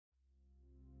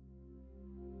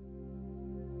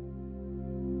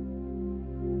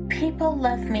People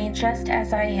love me just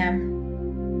as I am.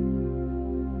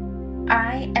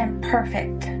 I am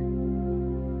perfect.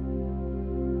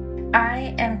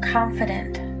 I am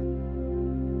confident.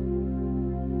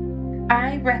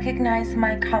 I recognize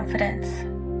my confidence.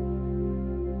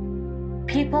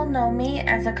 People know me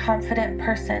as a confident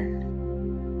person.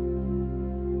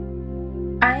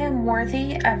 I am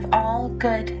worthy of all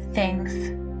good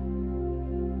things.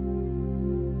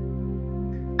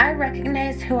 I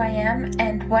recognize who I am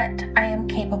and what I am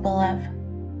capable of.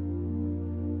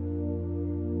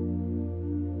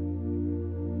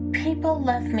 People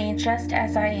love me just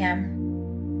as I am.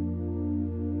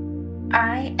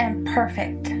 I am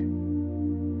perfect.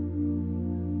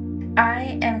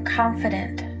 I am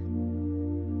confident.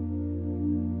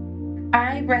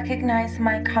 I recognize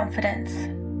my confidence.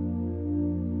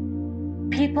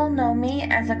 People know me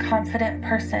as a confident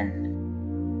person.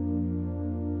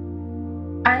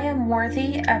 I am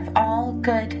worthy of all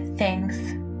good things.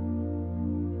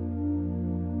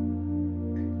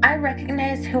 I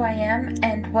recognize who I am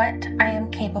and what I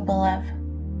am capable of.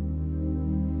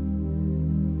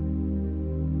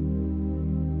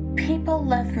 People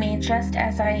love me just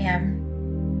as I am.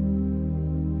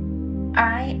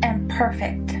 I am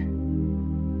perfect.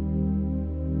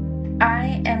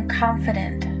 I am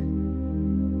confident.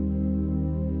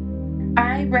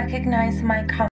 I recognize my confidence.